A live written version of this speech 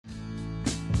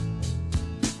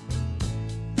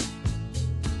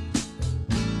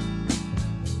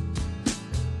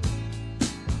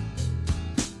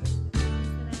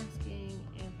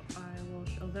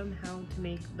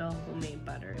make the homemade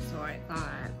butter. So I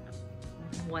thought,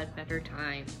 what better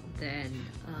time than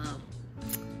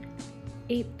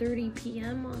 8:30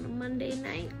 p.m. on a Monday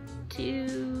night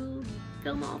to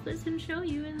film all this and show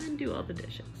you and then do all the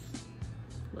dishes.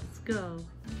 Let's go.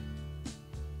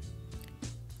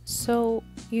 So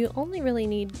you only really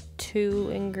need 2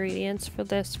 ingredients for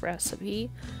this recipe.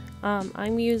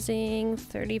 I'm using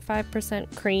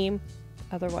 35% cream,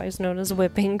 otherwise known as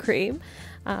whipping cream,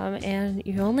 and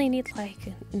you only need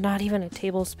like not even a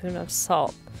tablespoon of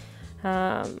salt.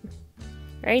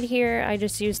 Right here I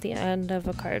just used the end of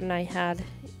a carton I had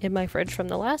in my fridge from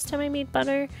the last time I made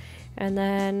butter, and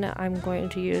then I'm going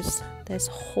to use this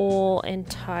whole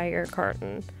entire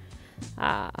carton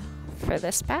for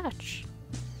this batch.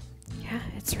 Yeah,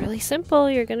 it's really simple.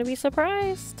 You're gonna be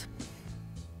surprised.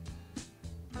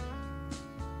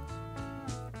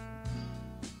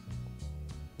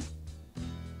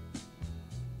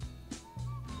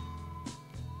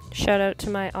 Shout out to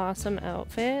my awesome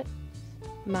outfit,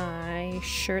 my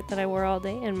shirt that I wore all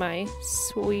day, and my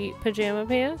sweet pajama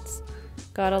pants.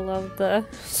 Gotta love the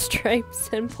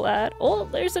stripes and plaid. Oh,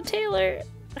 there's a tailor!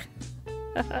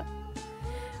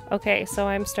 Okay, so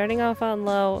I'm starting off on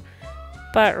low,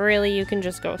 but really you can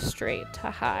just go straight to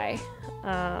high.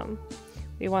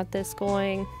 We want this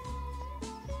going,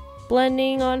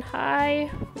 blending on high,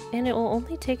 and it will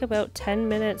only take about 10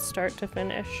 minutes start to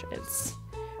finish. It's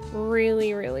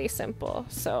really, really simple.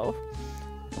 So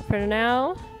for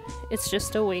now, it's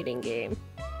just a waiting game.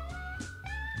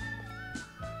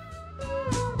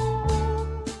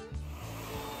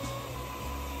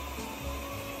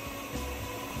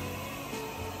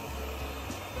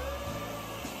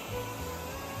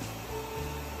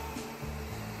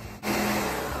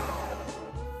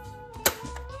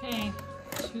 Okay,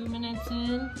 2 minutes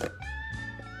in,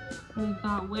 we've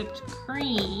got whipped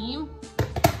cream.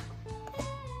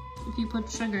 If you put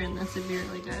sugar in this, it'd be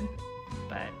really good,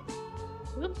 but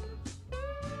whoop,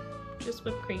 just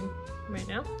whipped cream right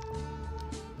now.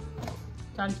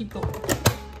 Gotta keep going.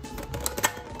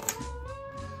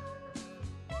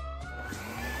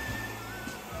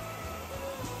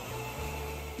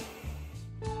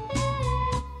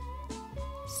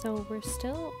 So we're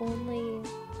still only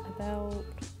about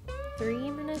 3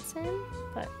 minutes in,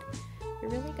 but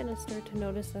you're really gonna start to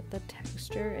notice that the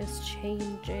texture is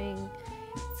changing.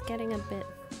 It's getting a bit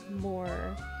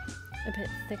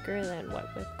thicker than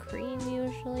what whipped cream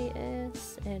usually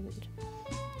is, and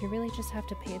you really just have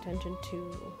to pay attention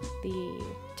to the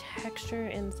texture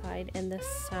inside and the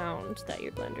sound that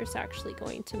your blender is actually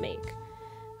going to make.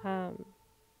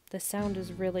 The sound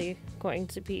is really going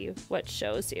to be what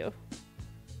shows you.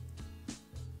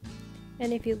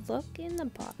 And if you look in the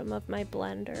bottom of my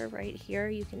blender right here,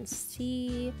 you can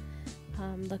see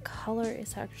the color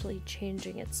is actually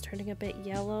changing. It's turning a bit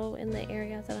yellow in the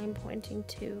area that I'm pointing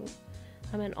to.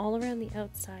 And all around the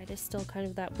outside is still kind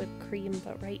of that whipped cream,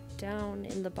 but right down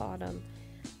in the bottom,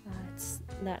 it's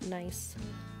that nice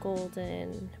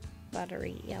golden,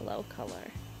 buttery yellow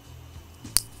color.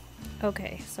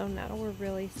 Okay, so now we're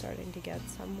really starting to get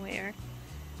somewhere.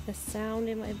 The sound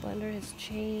in my blender has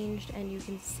changed, and you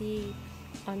can see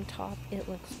on top it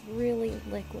looks really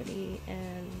liquidy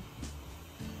and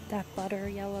that butter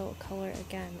yellow color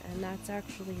again, and that's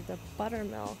actually the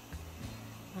buttermilk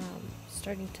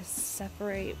starting to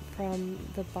separate from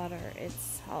the butter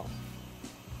itself.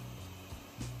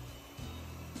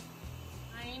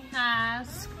 Mine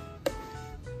has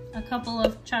a couple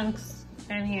of chunks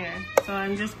in here, so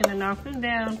I'm just gonna knock them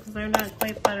down because they're not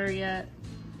quite butter yet.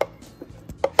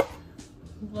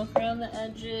 Look around the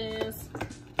edges.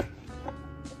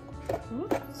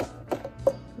 Oops.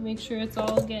 Make sure it's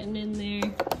all getting in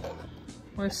there.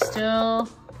 We're still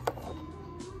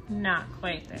not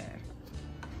quite there.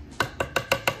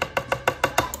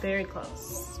 Very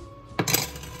close.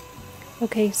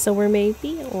 Okay, so we're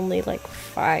maybe only like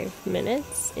 5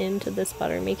 minutes into this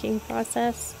butter making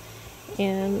process,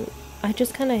 and I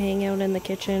just kind of hang out in the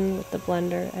kitchen with the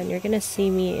blender, and you're gonna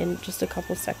see me in just a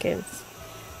couple seconds.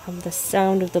 The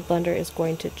sound of the blender is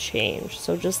going to change,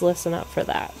 so just listen up for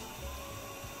that.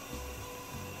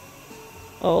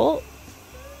 Oh,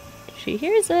 she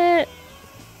hears it.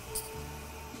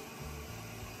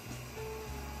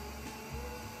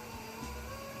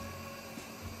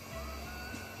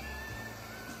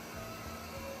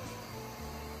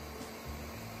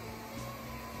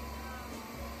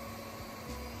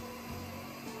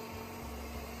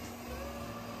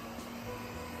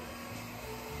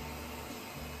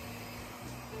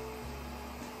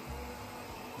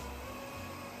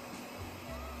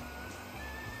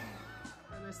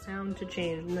 For the sound to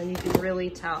change, and then you can really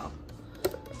tell.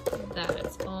 that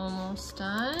it's almost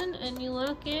done, and you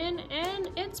look in and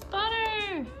it's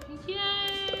butter.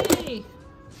 Yay!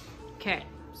 Okay,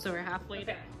 so we're halfway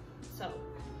there. So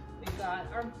we've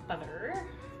got our butter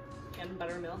and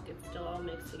buttermilk. It's still all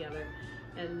mixed together.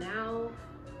 And now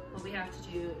what we have to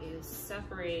do is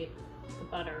separate the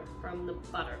butter from the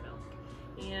buttermilk.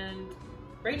 And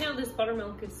right now this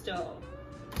buttermilk is still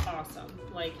awesome.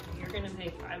 Like, you're gonna pay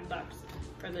 $5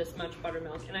 for this much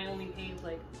buttermilk, and I only paid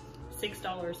like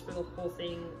 $6 for the whole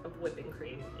thing of whipping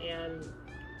cream, and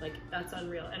like, that's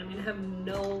unreal. And I'm gonna have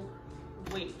no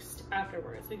waste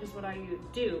afterwards, because what I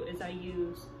do is I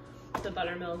use the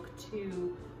buttermilk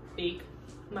to bake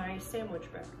my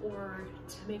sandwich bread or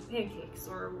to make pancakes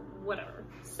or whatever.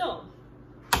 So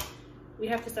we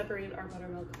have to separate our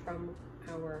buttermilk from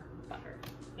our butter.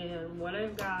 And what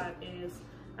I've got is,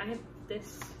 I have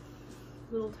this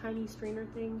little tiny strainer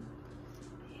thing,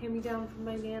 hand me down from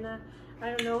my Nana. I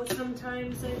don't know,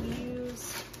 sometimes I've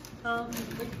used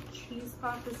like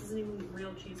cheesecloth. This isn't even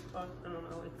real cheesecloth. I don't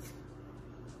know, it's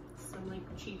some like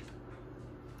cheap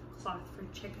cloth for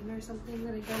chicken or something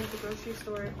that I got at the grocery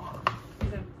store.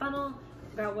 I've got a funnel,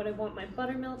 I've got what I want my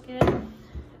buttermilk in,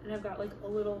 and I've got like a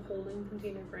little holding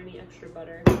container for any extra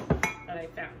butter that I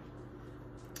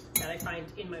find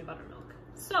in my buttermilk.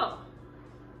 So,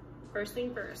 first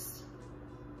thing first,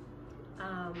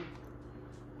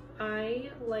 I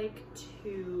like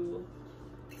to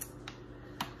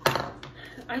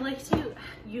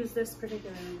use this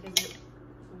particularly because it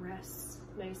rests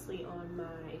nicely on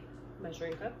my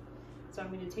measuring cup. So I'm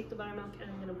going to take the buttermilk and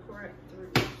I'm going to pour it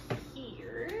through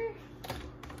here.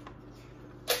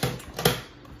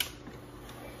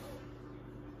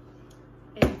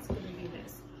 And it's going to be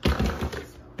this.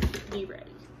 So, be ready.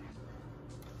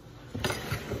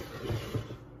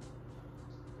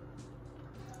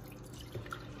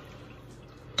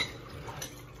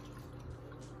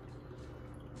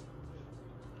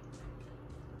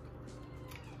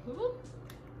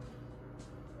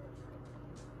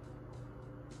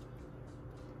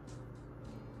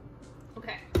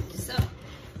 Okay, so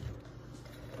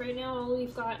right now all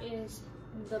we've got is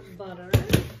the butter,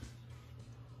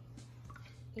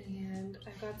 and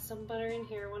I've got some butter in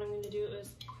here. What I'm going to do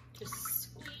is just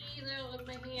squeeze out with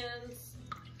my hands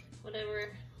whatever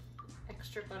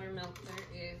extra buttermilk there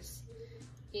is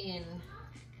in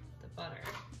the butter,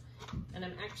 and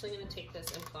I'm actually going to take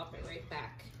this and plop it right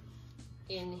back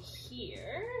in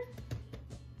here.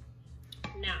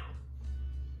 Now,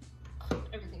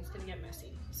 everything's gonna get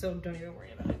messy, so don't even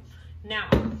worry about it. Now,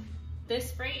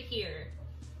 this right here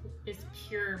is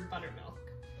pure buttermilk.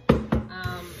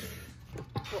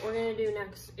 What we're gonna do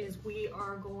next is we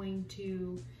are going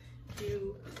to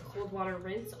do cold water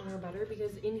rinse on our butter,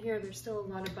 because in here there's still a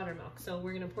lot of buttermilk. So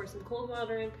we're gonna pour some cold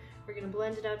water in, we're gonna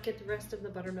blend it out, get the rest of the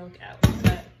buttermilk out.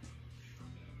 But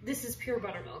this is pure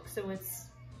buttermilk, so it's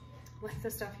like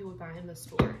the stuff you would buy in the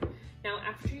store. Now,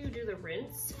 after you do the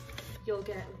rinse, you'll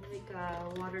get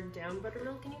like watered down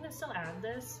buttermilk, and you can still add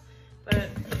this, but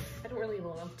I don't really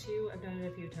love to. I've done it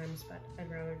a few times, but I'd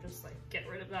rather just like get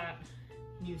rid of that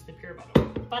and use the pure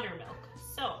buttermilk.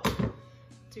 So,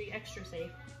 to be extra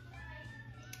safe,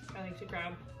 I like to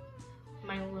grab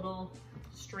my little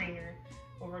strainer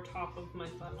over top of my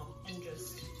funnel and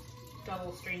just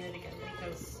double strain it again,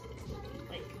 because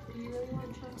like, do you really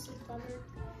want chunks of butter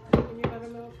in your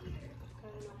buttermilk? I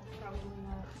don't know, probably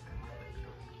not.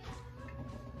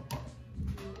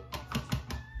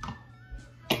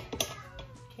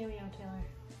 Cameo, Taylor.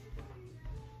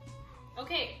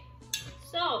 Okay,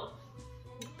 so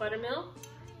buttermilk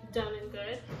done and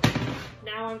good.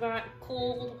 Now I've got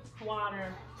cold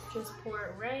water. Just pour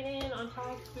it right in on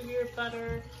top of your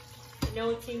butter. I know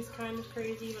it seems kind of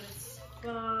crazy, but it's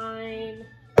fine.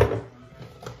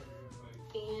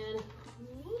 And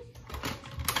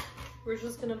we're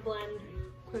just gonna blend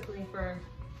quickly for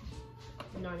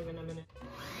not even a minute.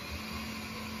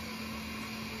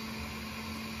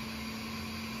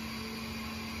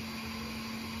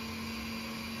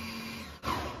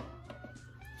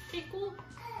 Okay, cool.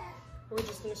 We're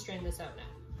just gonna strain this out now.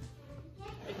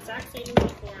 Exact same as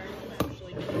before. I'm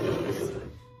actually gonna use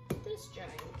this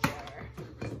giant jar.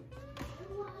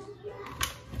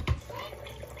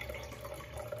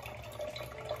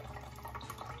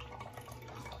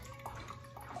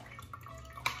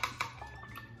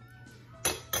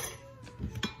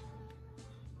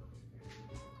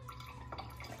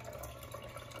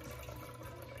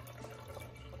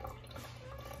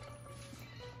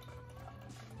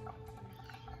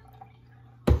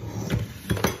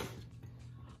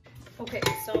 Okay,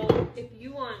 so if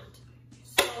you want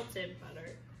salted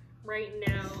butter, right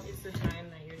now is the time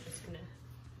that you're just gonna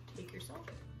take your salt,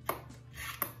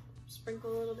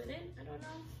 sprinkle a little bit in. I don't know.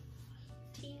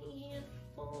 Teeny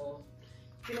handful.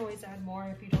 You can always add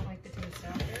more if you don't like the taste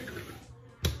after.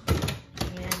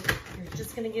 And you're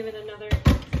just gonna give it another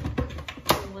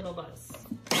little buzz.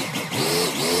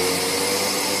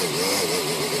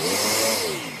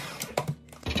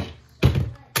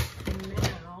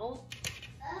 Now,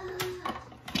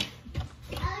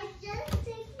 I was just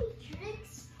taking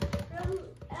tricks from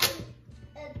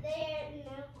there, and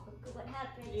now look what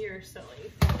happened. you're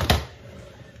silly.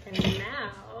 And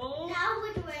now, Now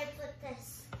where do I put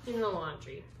this? in the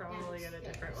laundry, probably get a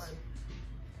different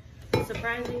one.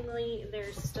 Surprisingly,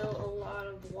 there's still a lot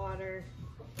of water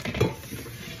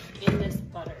in this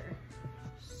butter.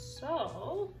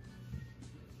 So,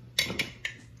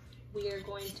 we are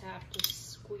going to have to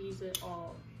squeeze it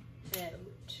all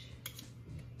out.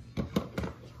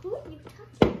 Who are you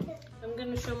talking to? I'm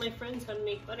going to show my friends how to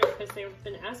make butter because they've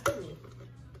been asking me.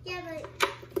 Yeah,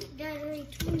 but Dad already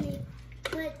told me.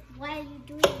 But why are you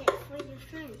doing it for your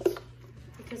friends?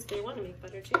 Because they want to make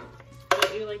butter too.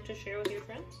 Don't you like to share with your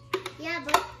friends? Yeah,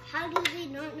 but how do they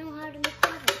not know how to make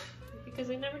butter? Because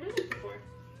they never did it before.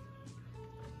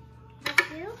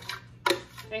 Have you?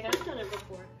 I have done it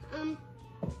before.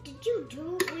 Did you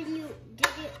do it when you did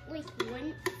it like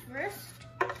when first?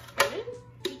 Pardon?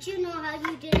 Did you know how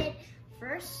you did it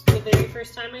first? The very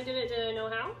first time I did it, did I know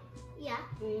how? Yeah.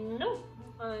 No.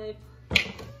 I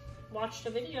watched a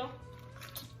video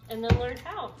and then learned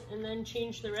how, and then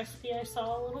changed the recipe I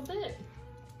saw a little bit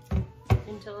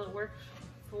until it worked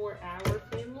for our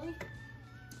family.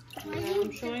 Why And are now you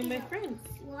I'm showing my friends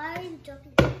Why are you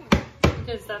talking to that?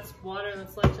 because that's water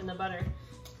that's left in the butter.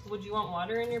 Would you want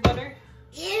water in your butter?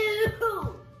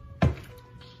 Ew!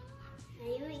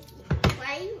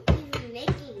 Why are you even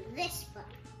making this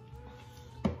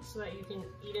butter? So that you can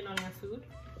eat it on your food?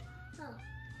 Oh.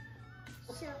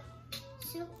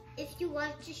 So if you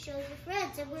want to show your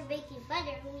friends that we're making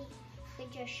butter, we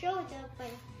can just show them, but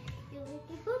you're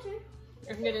making butter.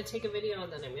 I'm gonna take a video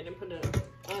and then I'm gonna put it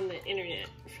on the internet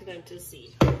for them to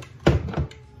see.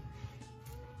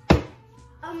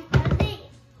 Are they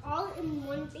all in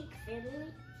one big family?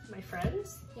 My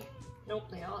friends? Yeah. Nope,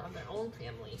 they all have their own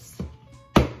families.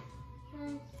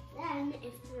 And then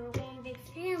if they're one big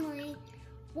family,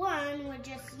 one would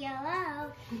just yell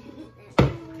out.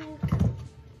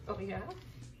 Oh yeah?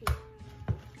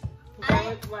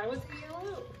 I- Why would they yell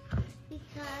out?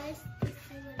 Because this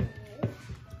is what it is.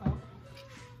 Oh.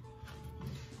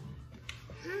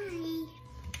 Hi.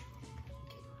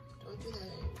 Don't do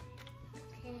that.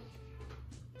 Okay.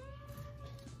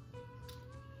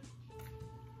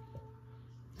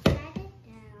 Set it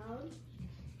down.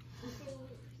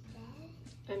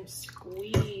 I'm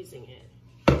squeezing it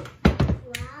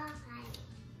Why?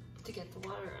 to get the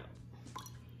water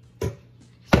out.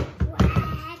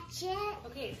 Watch it.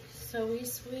 Okay, so we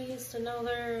squeezed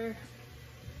another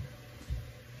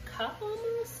cup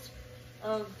almost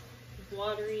of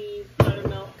watery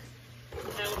buttermilk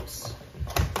out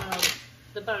of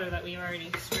the butter that we've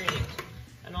already strained.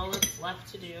 And all that's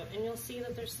left to do, and you'll see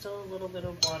that there's still a little bit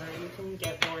of water. You can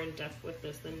get more in depth with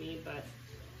this than me, but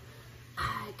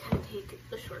I kind of take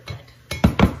the shortcut.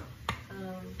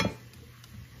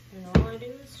 And all I do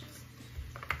is just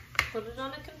put it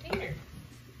on a container.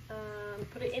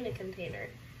 Put it in a container.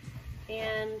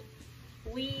 And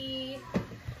we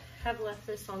have left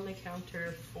this on the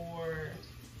counter for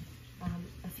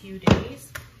a few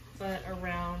days, but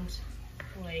around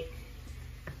like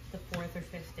the 4th or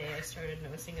 5th day I started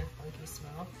noticing a funky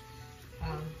smell.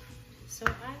 So I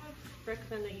would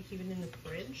recommend that you keep it in the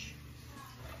fridge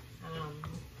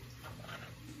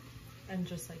and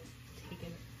just like take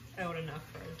it out enough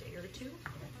for a day or two,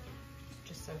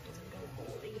 just so it doesn't go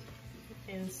moldy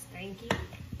and stanky.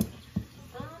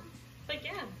 But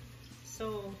yeah,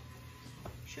 so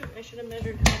shoot, I should have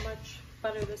measured how much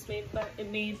butter this made, but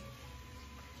it made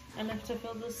enough to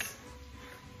fill this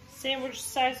sandwich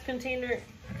sized container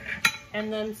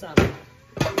and then some.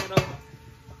 And it'll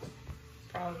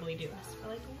probably do us for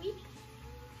like a week,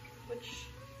 which,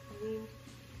 I mean,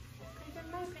 pretty good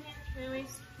in my opinion.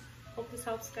 Anyways, hope this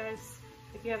helps, guys.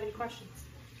 If you have any questions,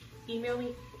 email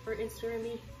me or Instagram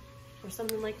me or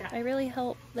something like that. I really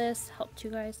hope this helped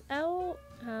you guys out.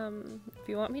 If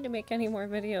you want me to make any more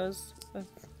videos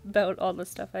about all the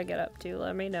stuff I get up to,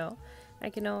 let me know. I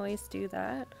can always do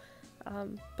that.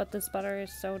 But this butter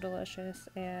is so delicious,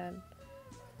 and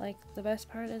like the best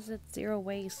part is it's zero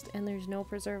waste and there's no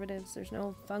preservatives, there's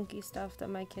no funky stuff that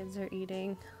my kids are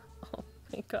eating. Oh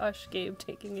my gosh, Gabe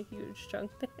taking a huge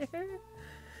chunk there.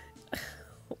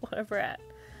 What a brat.